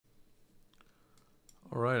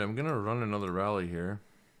Alright, I'm gonna run another rally here.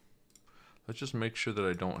 Let's just make sure that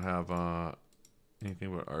I don't have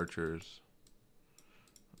anything but archers.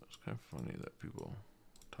 It's kind of funny that people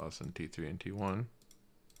toss in T3 and T1.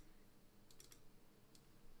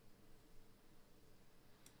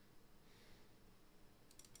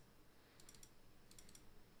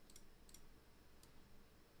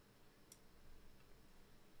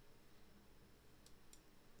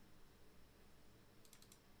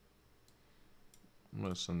 I'm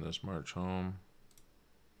gonna send this march home.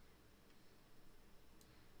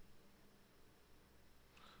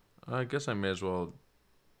 I guess I may as well.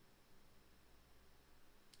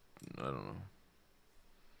 I don't know.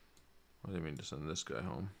 I didn't mean to send this guy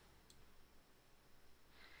home.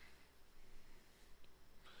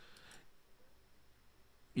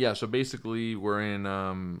 Yeah, so basically we're in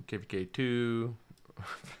KVK2.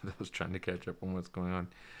 I was trying to catch up on what's going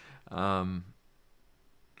on.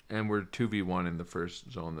 And we're 2v1 in the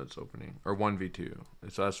first zone that's opening. Or 1v2.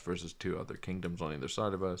 It's us versus two other kingdoms on either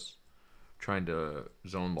side of us. Trying to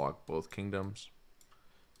zone lock both kingdoms.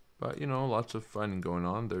 But, you know, lots of fighting going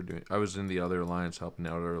on. I was in the other alliance helping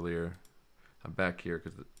out earlier. I'm back here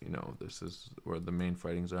because, you know, this is where the main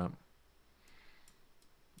fighting's at.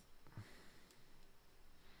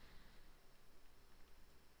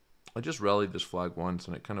 I just rallied this flag once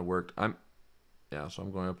and it kind of worked. So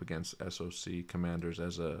I'm going up against SOC commanders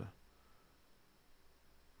as a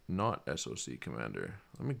not SOC commander.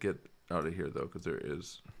 Let me get out of here though, because there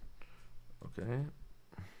is. Okay.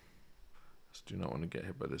 Just do not want to get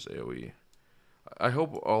hit by this AoE. I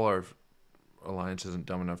hope all our alliance isn't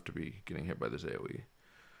dumb enough to be getting hit by this AoE.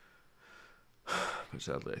 But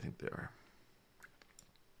sadly, I think they are.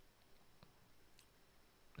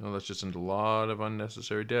 Oh, that's just a lot of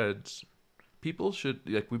unnecessary deads. People should,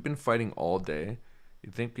 like, we've been fighting all day.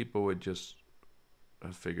 You'd think people would just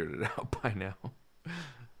have figured it out by now.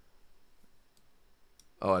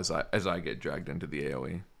 Oh, as I get dragged into the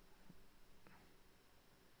AoE.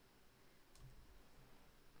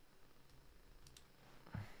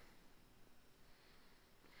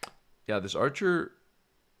 Yeah, this archer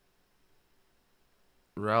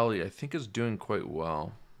rally I think is doing quite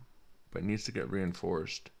well, but needs to get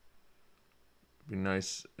reinforced. It'd be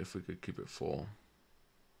nice if we could keep it full.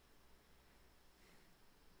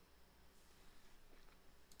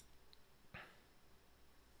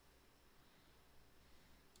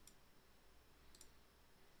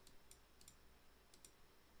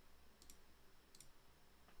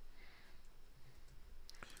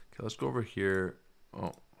 Okay, let's go over here.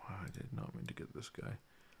 Oh, I did not mean to get this guy.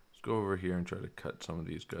 Let's go over here and try to cut some of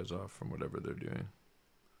these guys off from whatever they're doing.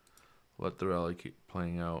 Let the rally keep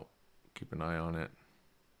playing out. Keep an eye on it.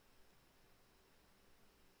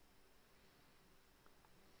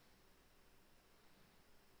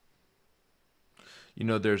 You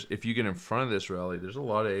know, if you get in front of this rally, there's a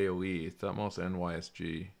lot of AoE, Thutmose and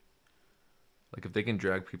YSG. Like, if they can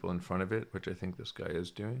drag people in front of it, which I think this guy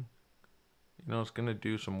is doing, you know, it's going to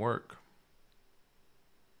do some work.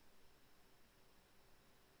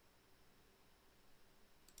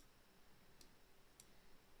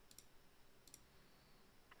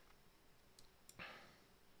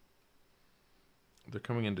 They're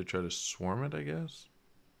coming in to try to swarm it, I guess.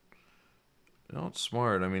 No, it's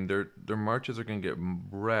smart. I mean, their marches are going to get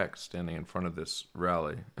wrecked standing in front of this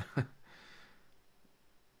rally.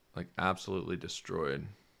 Like, absolutely destroyed.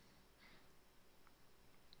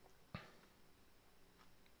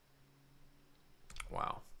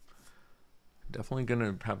 Wow. Definitely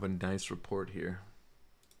going to have a nice report here.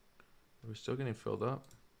 Are we still getting filled up?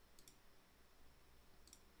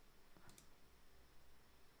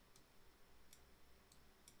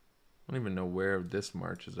 I don't even know where this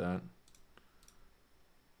march is at.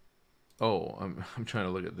 Oh, I'm trying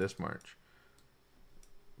to look at this march.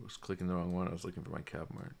 I was clicking the wrong one. I was looking for my cab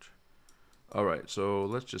march. All right, so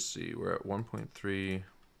let's just see. We're at 1.3.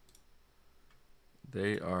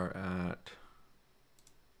 They are at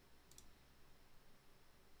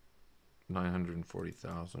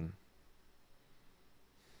 940,000.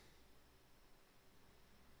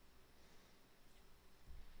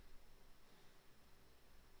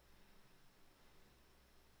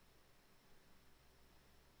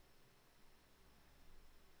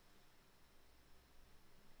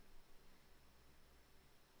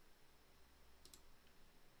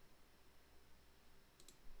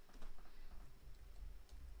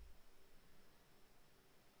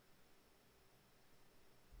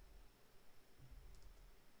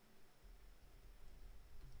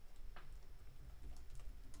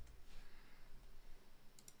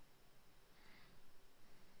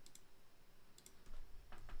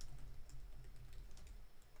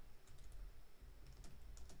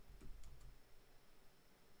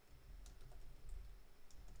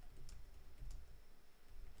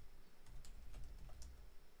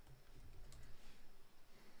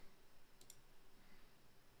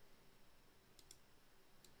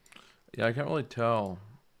 Yeah, I can't really tell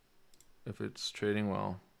if it's trading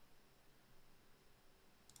well,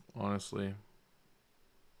 honestly.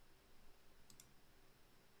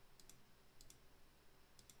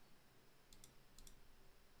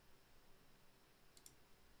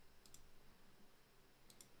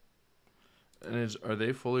 And are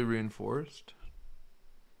they fully reinforced?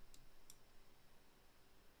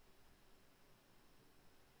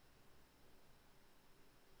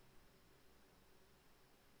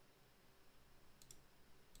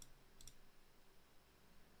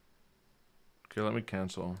 Okay, let me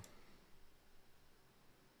cancel.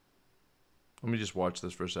 Let me just watch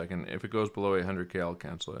this for a second. If it goes below 800K, I'll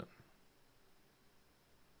cancel it.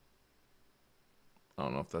 I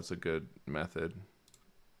don't know if that's a good method.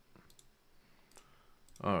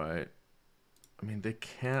 All right. I mean, they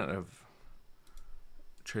can't have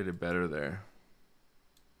traded better there.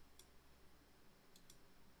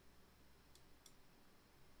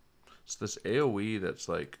 It's this AoE that's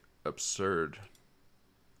like absurd.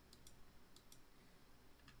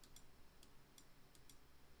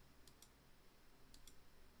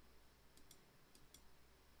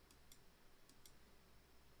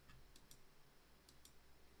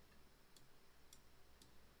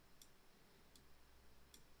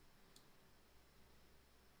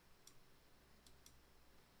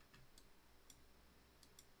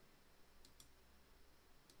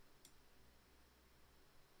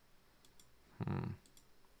 Hmm.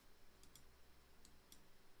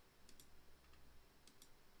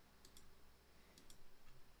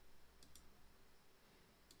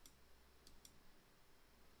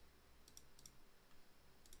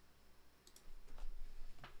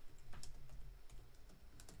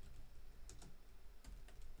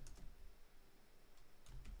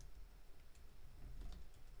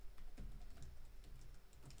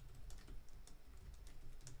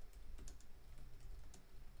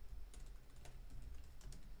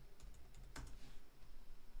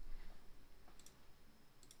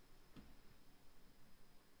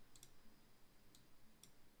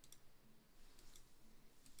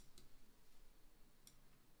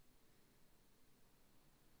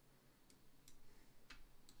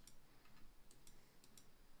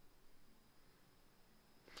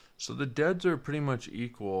 So the deads are pretty much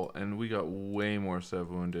equal, and we got way more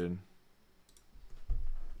Sev wounded.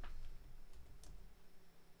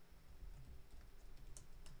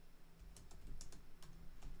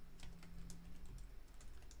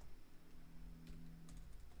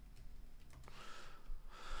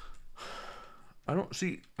 I don't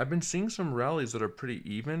see. I've been seeing some rallies that are pretty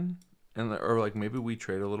even, and or like maybe we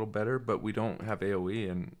trade a little better, but we don't have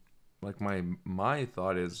AOE. And like my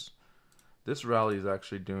thought is, this rally is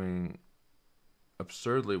actually doing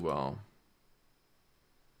absurdly well.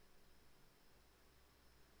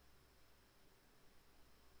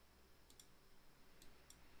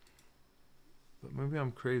 But maybe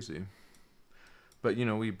I'm crazy. But you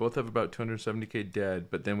know, we both have about 270K dead,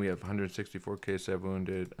 but then we have 164K Sev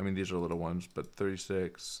wounded. I mean, these are little ones, but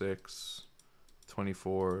 36, 6,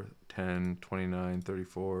 24, 10, 29,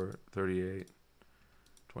 34, 38,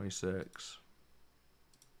 26.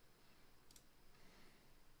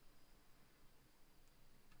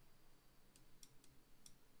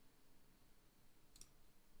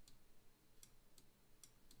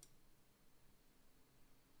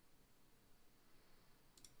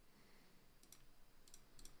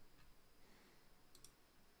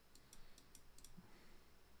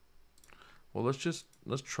 Well,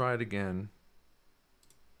 let's try it again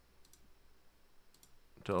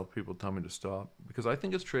until people tell me to stop, because I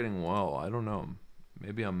think it's trading well. I don't know.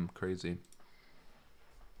 Maybe I'm crazy.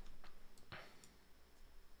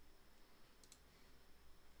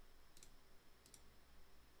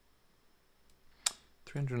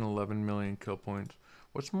 $311 million kill points.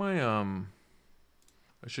 What's my I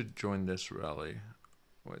should join this rally.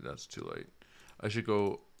 Wait, that's too late. I should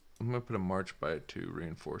go. I'm gonna put a march by it to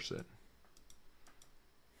reinforce it.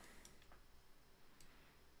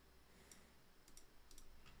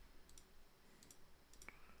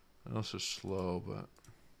 I know this is slow, but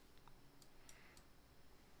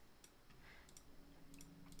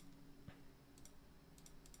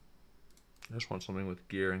I just want something with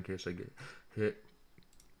gear in case I get hit.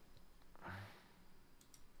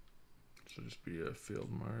 Should just be a field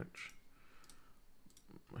march.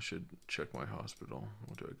 I should check my hospital.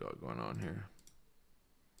 What do I got going on here?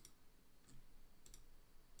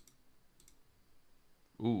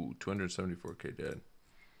 Ooh, 274K dead.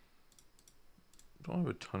 Don't have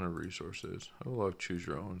a ton of resources. I have a lot of choose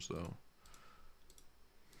your owns though.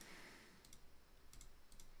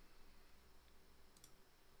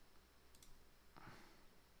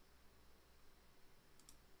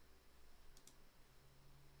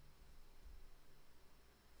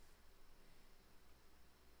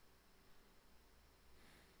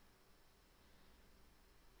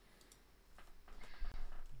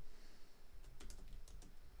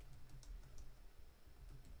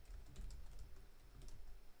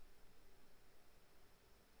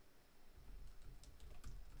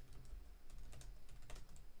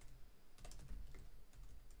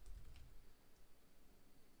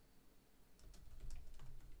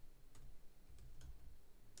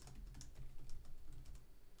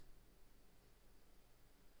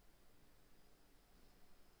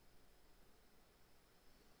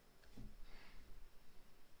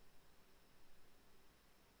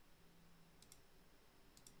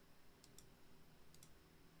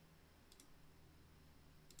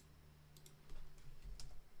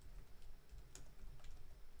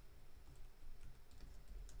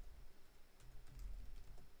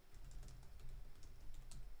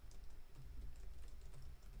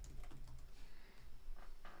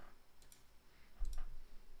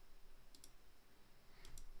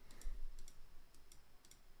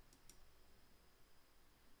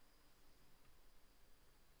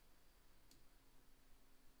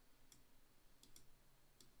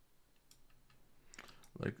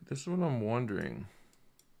 Like, this is what I'm wondering.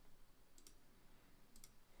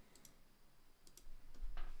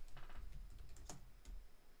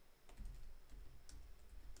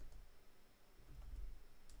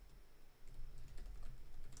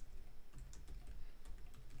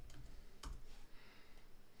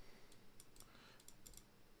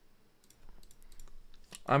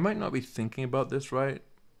 I might not be thinking about this right.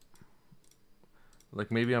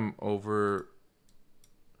 Like, maybe I'm over.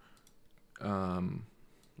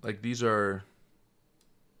 Like, these are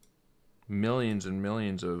millions and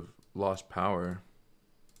millions of lost power.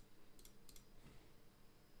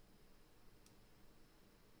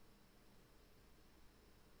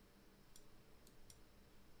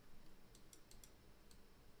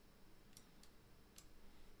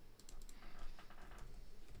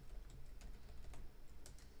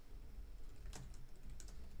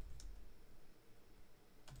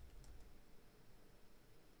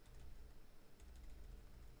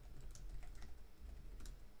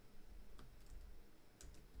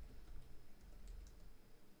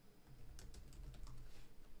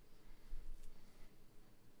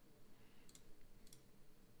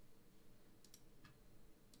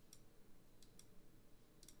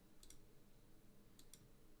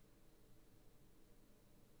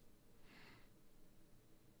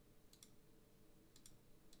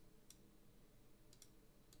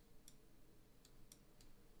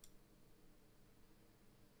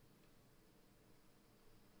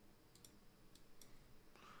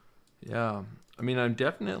 Yeah. I mean, I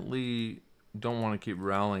definitely don't want to keep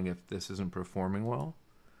rallying if this isn't performing well.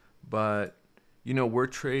 But, we're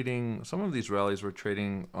trading, some of these rallies we're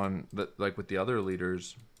trading on, like with the other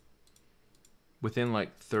leaders, within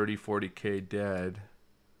like 30, 40K dead.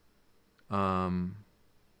 Um,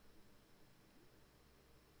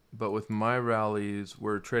 but with my rallies,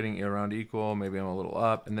 we're trading around equal. Maybe I'm a little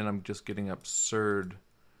up, and then I'm just getting absurd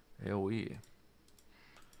AoE.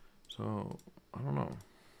 So, I don't know.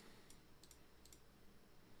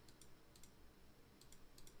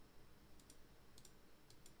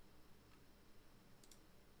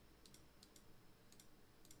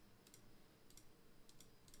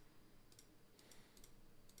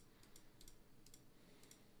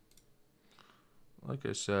 Like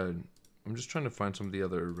I said, I'm just trying to find some of the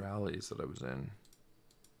other rallies that I was in.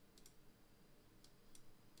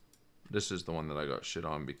 This is the one that I got shit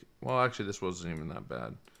on. Well, actually, this wasn't even that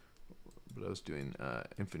bad. But I was doing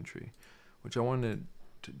infantry, which I wanted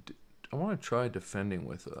to. I want to try defending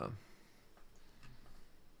with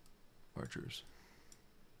archers.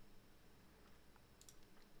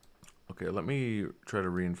 Okay, let me try to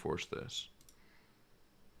reinforce this.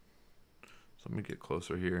 So let me get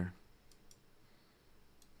closer here.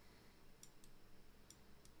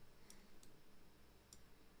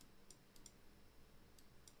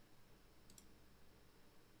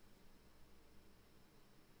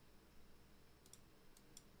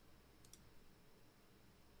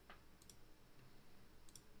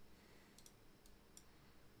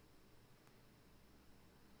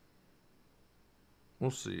 We'll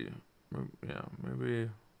see. Yeah, maybe.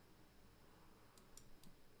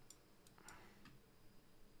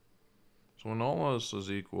 So when all else is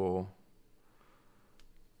equal,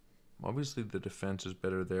 obviously the defense is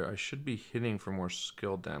better there. I should be hitting for more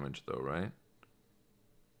skill damage though, right?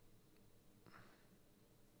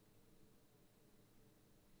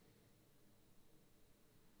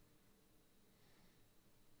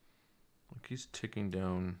 Like he's ticking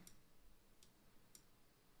down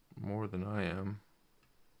more than I am.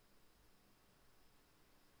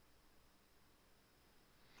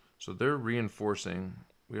 So they're reinforcing.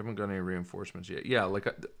 We haven't got any reinforcements yet. Yeah, like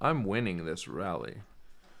I'm winning this rally.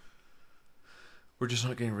 We're just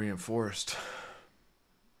not getting reinforced.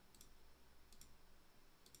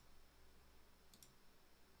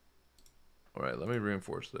 All right, let me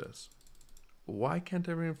reinforce this. Why can't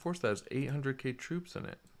I reinforce that? There's 800k troops in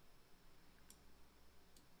it.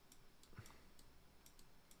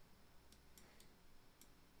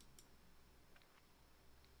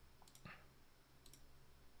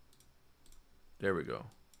 There we go.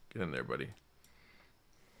 Get in there, buddy.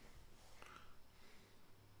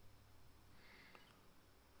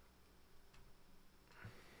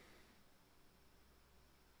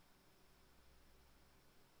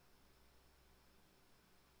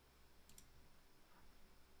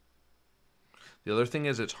 The other thing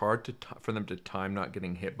is it's hard to for them to time not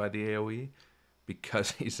getting hit by the AoE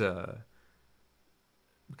because because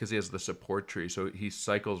he has the support tree, so he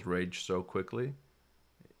cycles rage so quickly.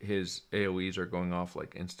 His AoEs are going off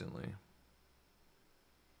like instantly.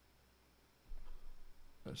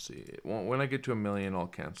 Let's see. When I get to 1 million, I'll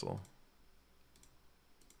cancel.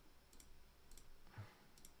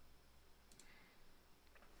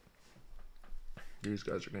 these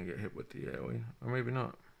guys are going to get hit with the AoE. Or maybe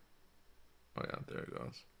not. Oh yeah, there it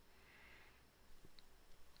goes.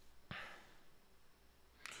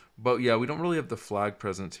 But yeah, we don't really have the flag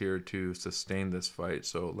presence here to sustain this fight.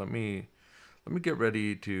 So let me get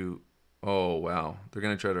ready to... Oh wow, they're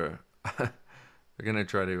going to try to... they're going to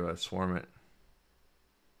try to swarm it.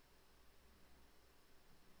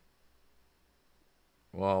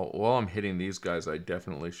 Well, while I'm hitting these guys, I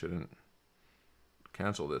definitely shouldn't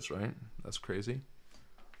cancel this, right? That's crazy.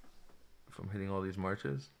 If I'm hitting all these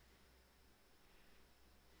marches.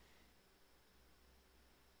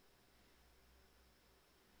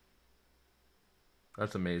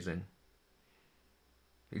 That's amazing.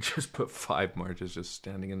 He just put 5 marches just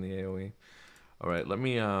standing in the AoE. All right, let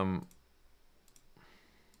me yeah,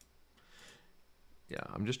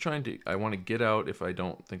 I'm just trying to... I want to get out if I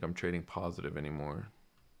don't think I'm trading positive anymore.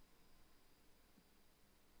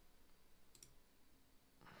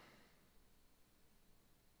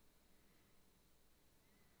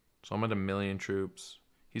 So I'm at 1 million troops.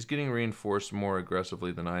 He's getting reinforced more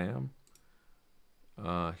aggressively than I am.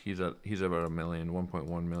 He's about 1 million,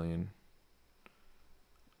 1.1 million.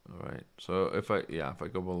 All right. So if I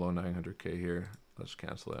go below 900k here, let's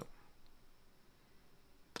cancel it.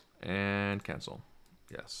 And cancel.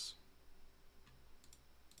 Yes.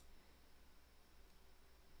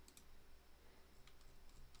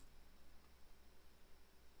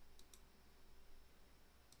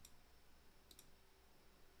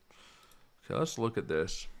 Okay, let's look at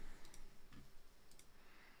this.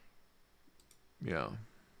 Yeah.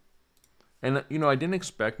 And, you know, I didn't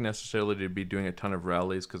expect necessarily to be doing a ton of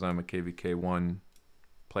rallies because I'm a KVK 1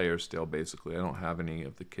 player still, basically. I don't have any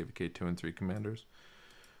of the KVK 2 and 3 commanders.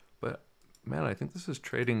 But, man, I think this is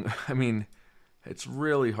trading... I mean, it's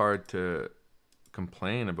really hard to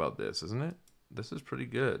complain about this, isn't it? This is pretty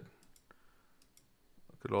good.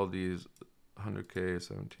 Look at all these 100k,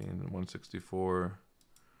 17, 164.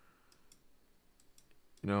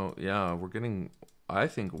 You know, yeah, we're getting, I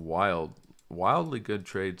think, wildly good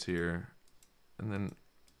trades here. And then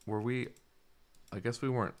were we... I guess we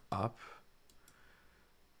weren't up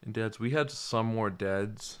in deads. We had some more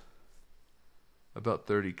deads, about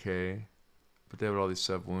 30k, but they had all these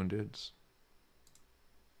sub woundeds.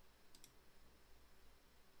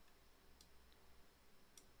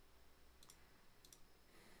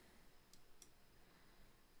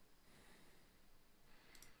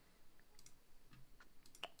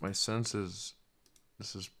 My sense is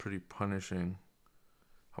this is pretty punishing.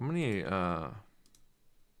 How many archers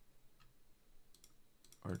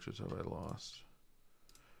have I lost?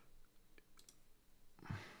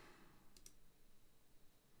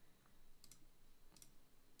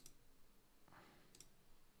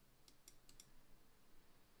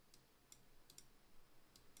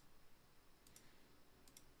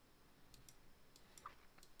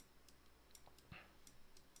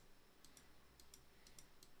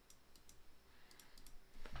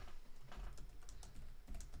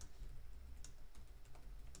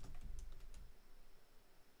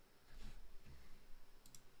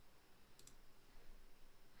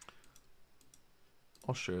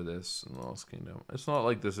 I'll share this in the Lost Kingdom. It's not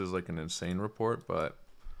like this is like an insane report, but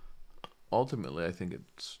ultimately I think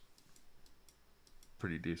it's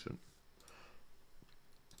pretty decent.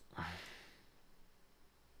 Oh,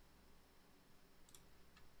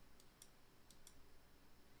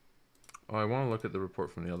 I want to look at the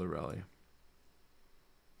report from the other rally.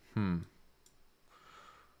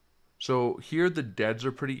 So here the deads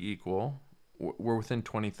are pretty equal. We're within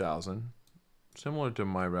 20,000. Similar to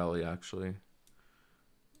my rally, actually.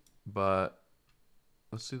 But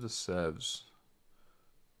let's see the sevs.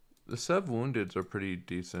 The sev woundeds are pretty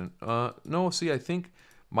decent. No, see, I think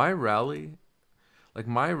my rally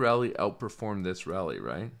outperformed this rally,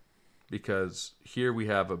 right? Because here we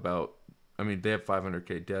have about... I mean, they have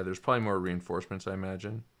 500k dead. There's probably more reinforcements, I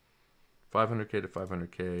imagine. 500k to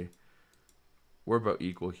 500k. We're about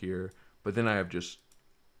equal here. But then I have just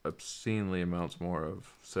obscenely amounts more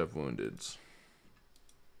of sev woundeds.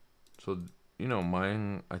 So, you know,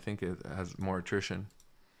 mine, I think it has more attrition.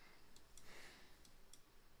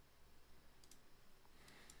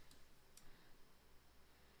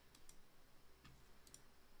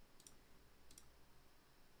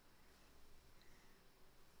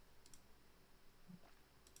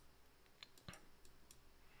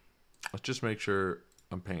 Let's just make sure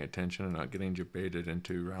I'm paying attention and not getting debated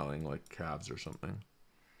into rallying like calves or something.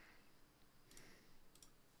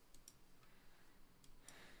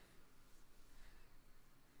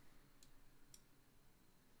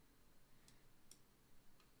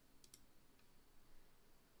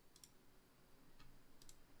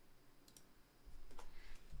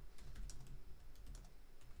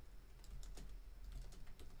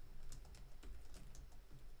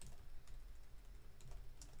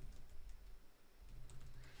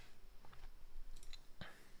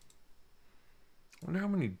 wonder how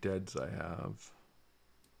many deads I have.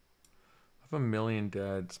 I have 1,000,000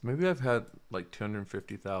 deads. Maybe I've had like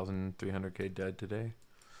 250,000, 300K dead today.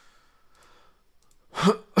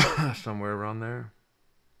 Somewhere around there.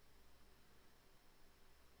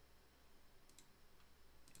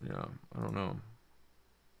 Yeah, I don't know.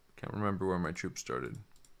 Can't remember where my troops started.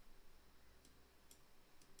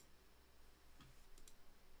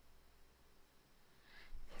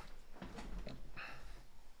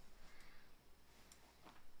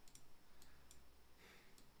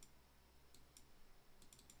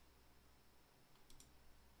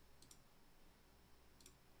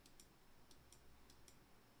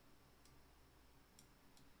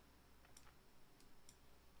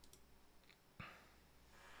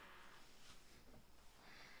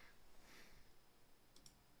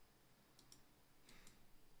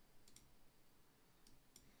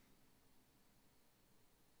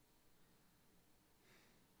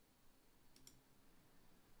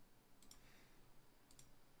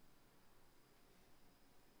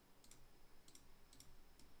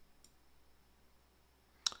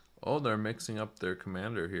 Oh, they're mixing up their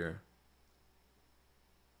commander here.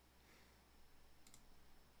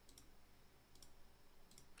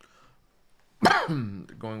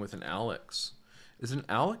 They're going with an Alex. Is an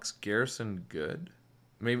Alex garrison good?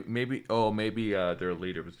 Maybe. Oh, maybe their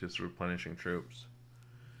leader was just replenishing troops.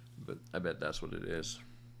 But I bet that's what it is.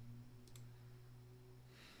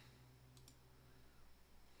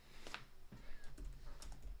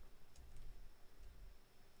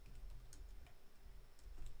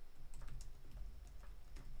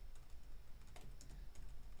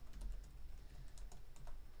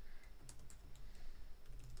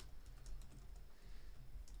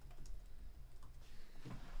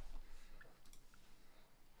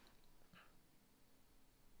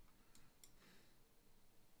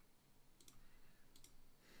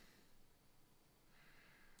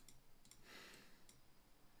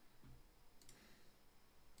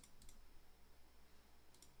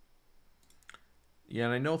 Yeah,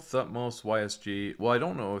 and I know Thutmose YSG. Well, I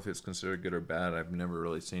don't know if it's considered good or bad. I've never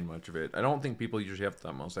really seen much of it. I don't think people usually have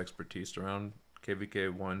Thutmose expertise around KVK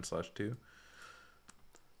 1/2.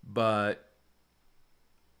 But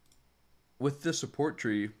with the support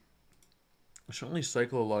tree, I should only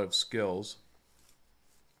cycle a lot of skills.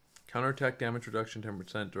 Counterattack damage reduction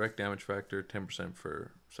 10%, direct damage factor 10%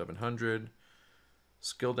 for 700.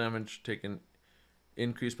 Skill damage taken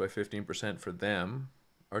increased by 15% for them.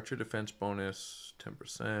 Archer defense bonus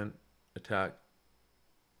 10%. Attack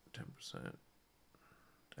 10%.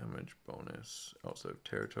 Damage bonus outside of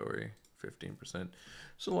territory 15%.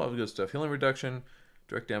 So a lot of good stuff. Healing reduction,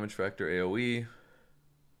 direct damage factor AoE.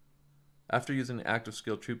 After using active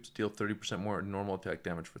skill, troops deal 30% more normal attack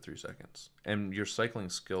damage for 3 seconds. And you're cycling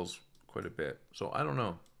skills quite a bit. So I don't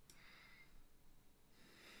know.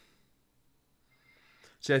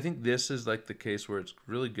 See, I think this is like the case where it's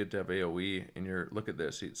really good to have AoE. And look at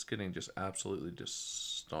this. It's getting just absolutely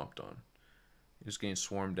just stomped on. You're just getting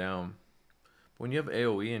swarmed down. But when you have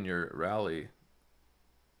AoE in your rally,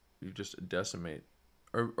 you just decimate.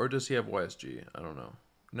 Or does he have YSG? I don't know.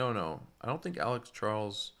 No. I don't think Alex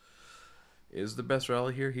Charles is the best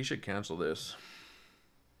rally here. He should cancel this.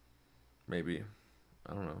 Maybe.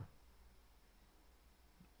 I don't know.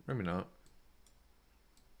 Maybe not.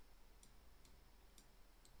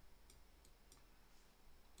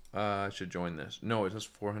 I should join this. No, it has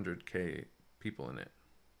 400k people in it.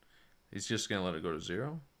 He's just going to let it go to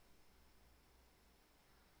 0?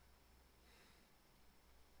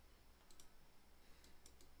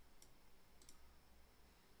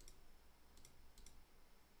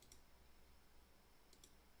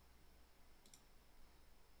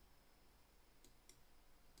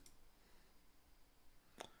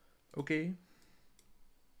 Okay.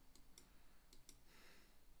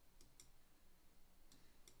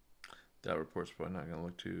 That report's probably not going to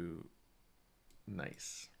look too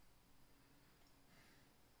nice.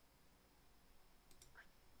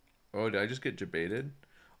 Oh, did I just get debated?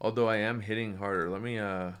 Although I am hitting harder. Let me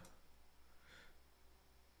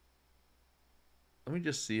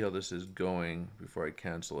just see how this is going before I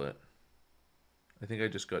cancel it. I think I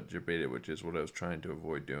just got debated, which is what I was trying to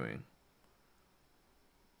avoid doing.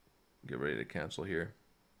 Get ready to cancel here.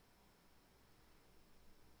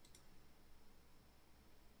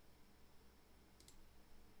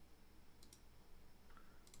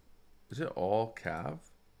 Is it all Cav? Are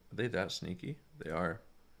they that sneaky? They are.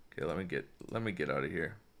 Okay, let me get out of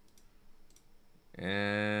here.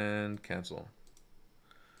 And cancel.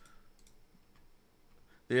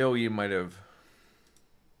 The AoE might have.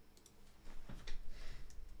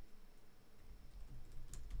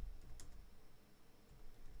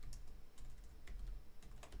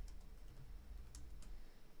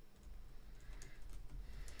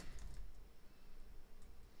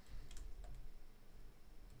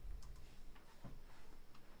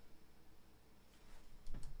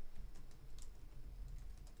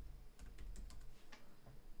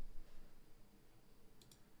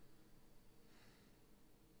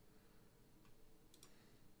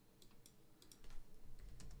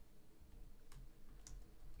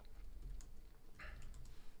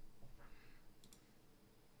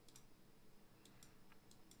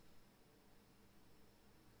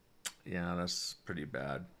 Yeah, that's pretty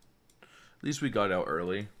bad. At least we got out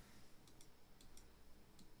early.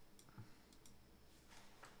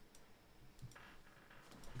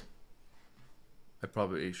 I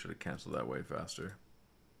probably should have canceled that way faster.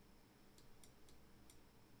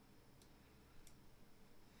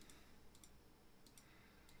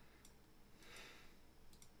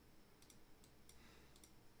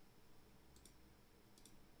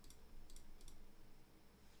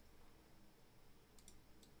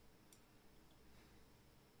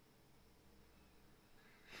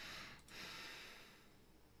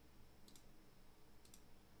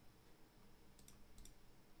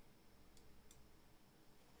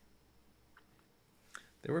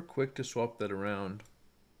 They were quick to swap that around.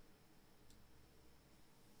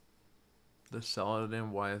 The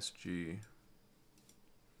Saladin YSG.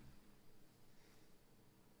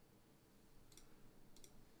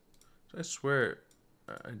 So I swear,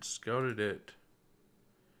 I scouted it.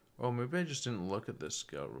 Oh, maybe I just didn't look at this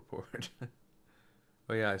scout report.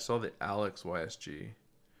 Oh yeah, I saw the Alex YSG.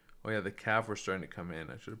 Oh yeah, the Cav were starting to come in.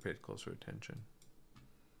 I should have paid closer attention.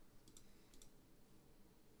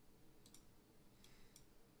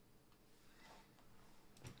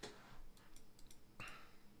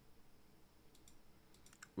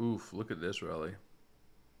 Oof, look at this rally.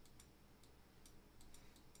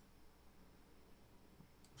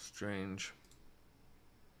 Strange.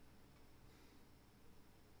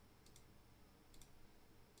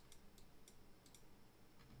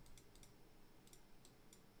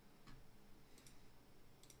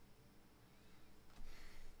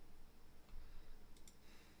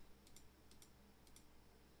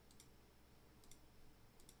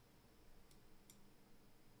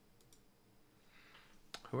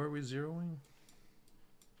 Who are we zeroing?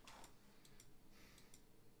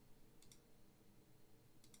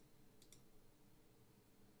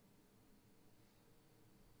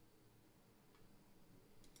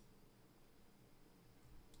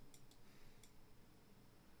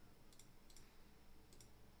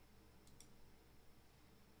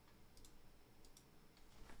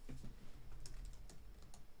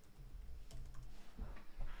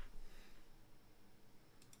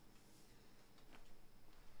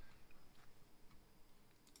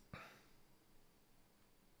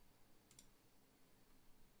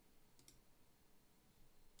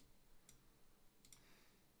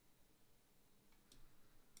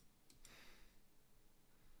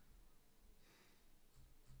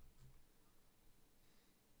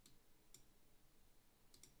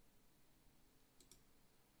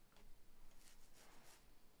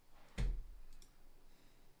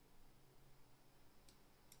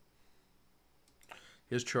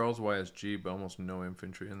 Here's Charles YSG, but almost no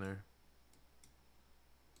infantry in there.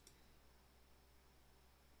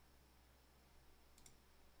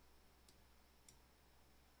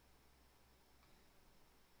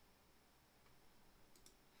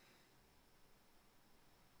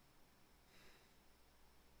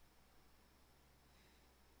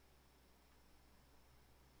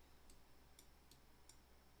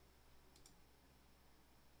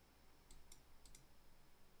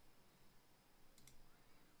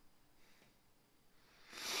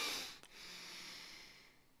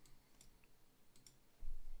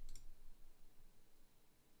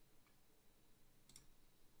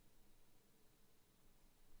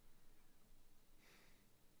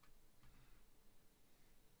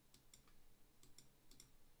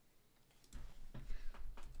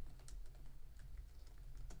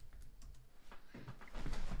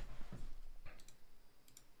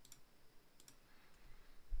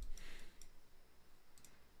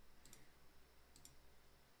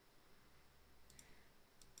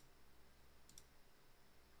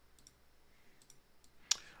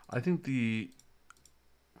 I think the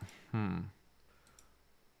I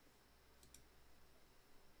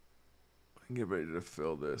can get ready to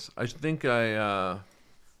fill this. I think so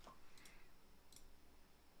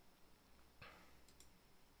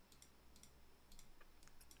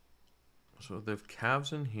they have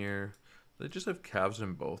calves in here. They just have calves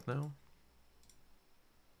in both now.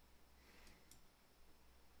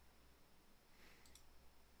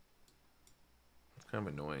 It's kind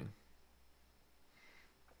of annoying.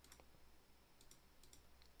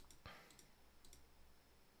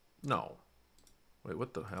 No. Wait,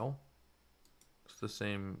 what the hell? It's the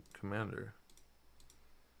same commander.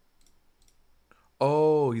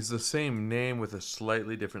 Oh, he's the same name with a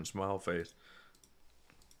slightly different smile face.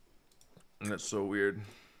 And that's so weird.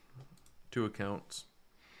 2 accounts.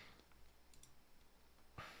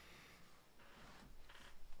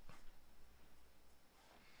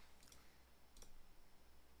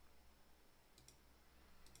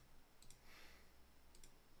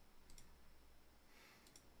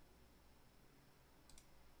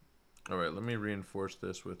 All right, let me reinforce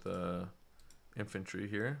this with infantry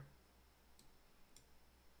here.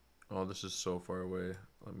 Oh, this is so far away.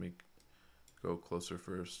 Let me go closer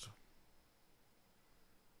first.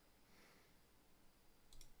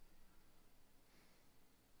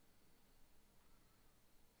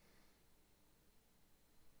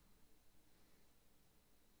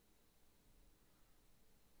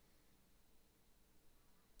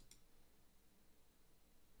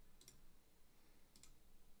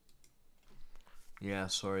 Yeah,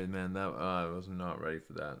 sorry, man. That I was not ready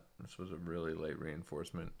for that. This was a really late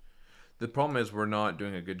reinforcement. The problem is we're not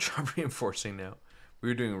doing a good job reinforcing now. We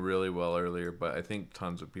were doing really well earlier, but I think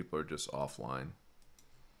tons of people are just offline.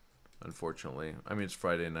 Unfortunately, I mean it's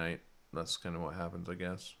Friday night. That's kind of what happens, I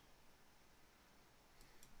guess.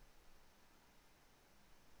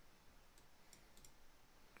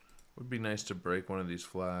 Would be nice to break one of these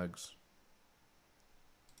flags.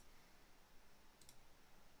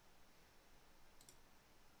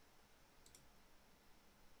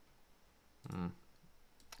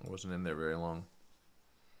 I wasn't in there very long.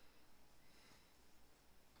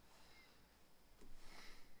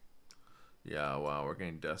 Yeah, wow, we're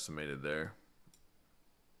getting decimated there.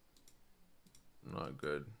 Not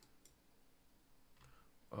good.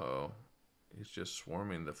 Oh, he's just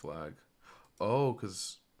swarming the flag. Oh,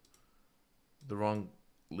 because the wrong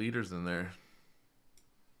leader's in there.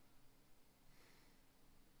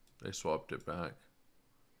 They swapped it back.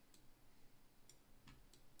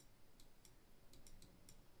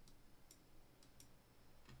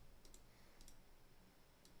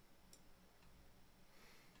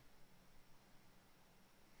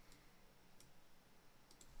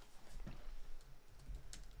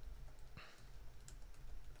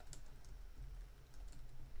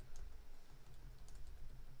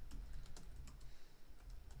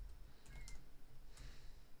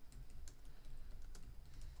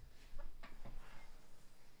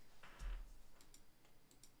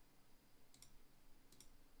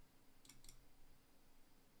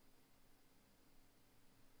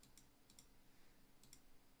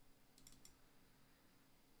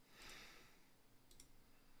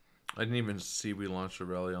 I didn't even see we launched a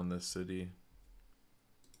rally on this city.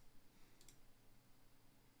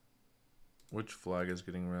 Which flag is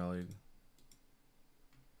getting rallied?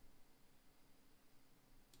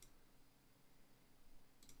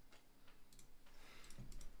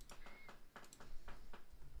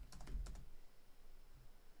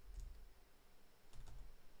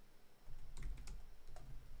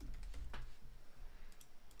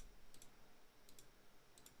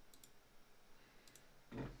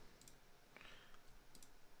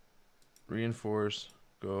 Reinforce,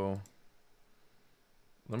 go.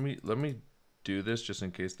 Let me do this just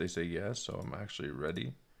in case they say yes, so I'm actually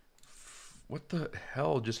ready. What the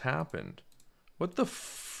hell just happened? What the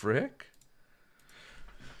frick?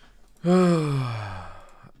 It's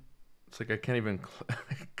like I can't even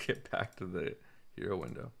get back to the hero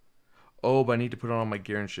window. Oh, but I need to put on all my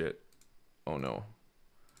gear and shit. Oh no.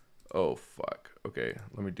 Oh fuck. Okay,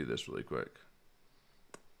 let me do this really quick.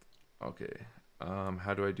 Okay.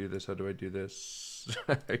 How do I do this? How do I do this?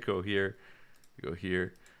 I go here. I go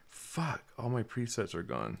here. Fuck. All my presets are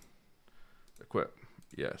gone. Equip.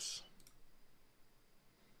 Yes.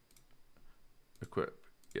 Equip.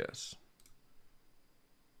 Yes.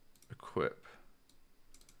 Equip.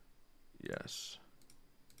 Yes.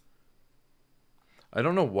 I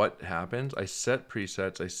don't know what happens. I set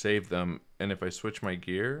presets, I save them, and if I switch my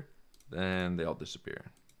gear, then they all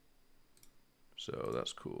disappear. So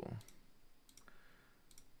that's cool.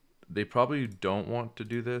 They probably don't want to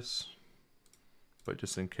do this, but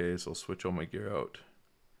just in case, I'll switch all my gear out.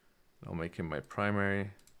 I'll make him my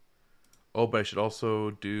primary. Oh, but I should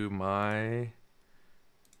also do my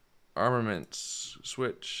armaments.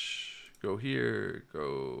 Switch. Go here.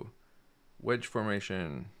 Go wedge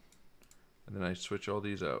formation. And then I switch all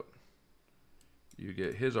these out. You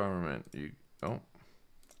get his armament.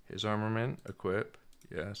 His armament. Equip.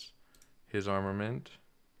 Yes. His armament.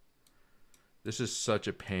 This is such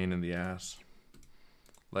a pain in the ass.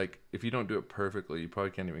 Like, if you don't do it perfectly, you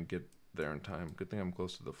probably can't even get there in time. Good thing I'm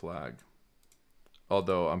close to the flag.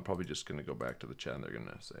 Although, I'm probably just going to go back to the chat and they're going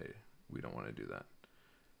to say, we don't want to do that.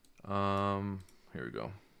 Here we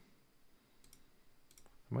go.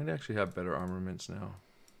 I might actually have better armaments now.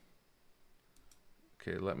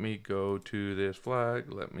 Okay, let me go to this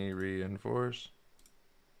flag. Let me reinforce.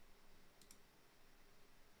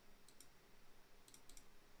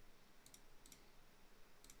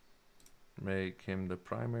 Make him the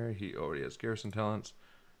primary. He already has garrison talents.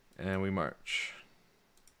 And we march.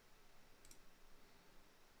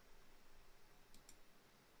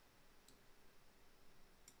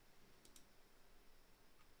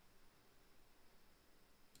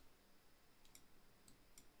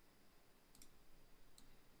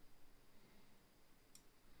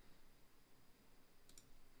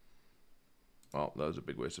 Well, that was a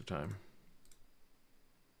big waste of time.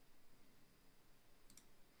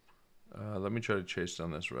 Let me try to chase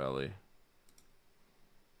down this rally.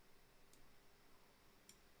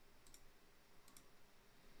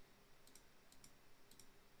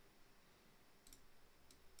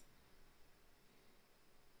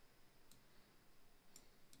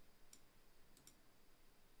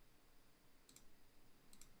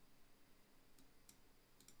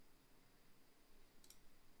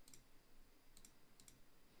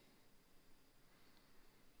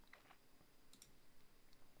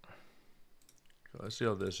 Let's see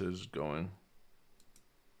how this is going.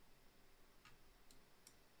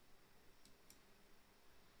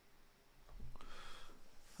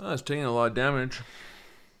 Oh, it's taking a lot of damage.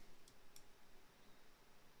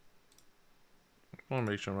 I want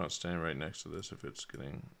to make sure I'm not standing right next to this if it's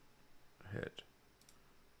getting hit.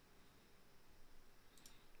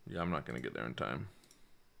 Yeah, I'm not going to get there in time.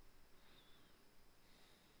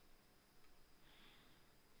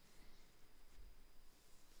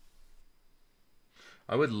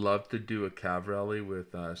 I would love to do a cav rally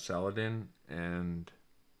with Saladin and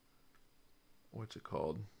what's it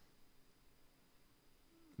called?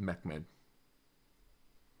 Mehmed.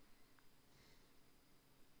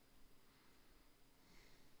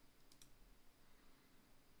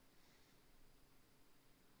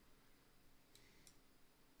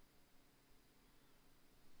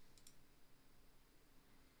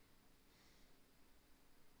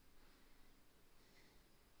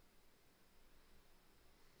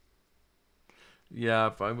 Yeah,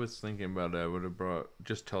 if I was thinking about it, I would have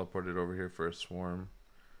just teleported over here for a swarm.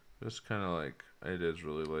 Just kind of like, it is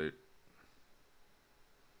really late.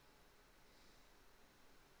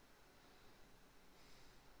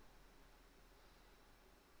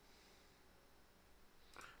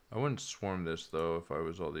 I wouldn't swarm this though if I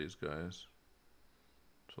was all these guys.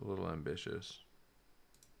 It's a little ambitious.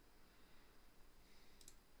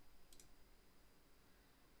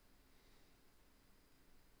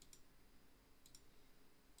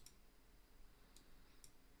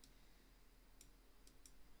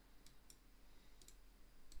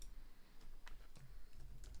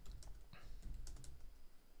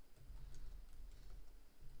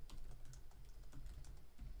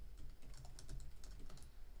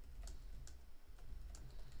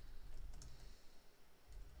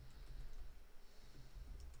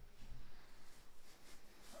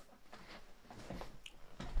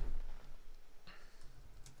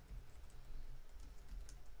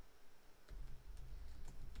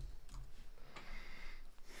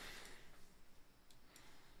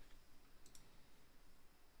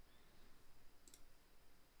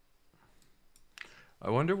 I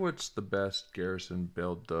wonder what's the best garrison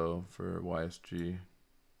build though for YSG.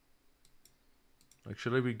 Like,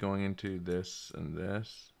 should I be going into this and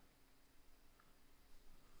this?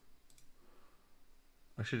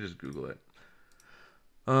 I should just Google it.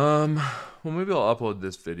 Well, maybe I'll upload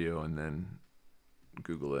this video and then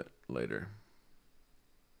Google it later.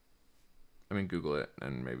 I mean, Google it,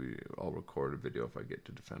 and maybe I'll record a video if I get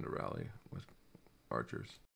to defend a rally with archers.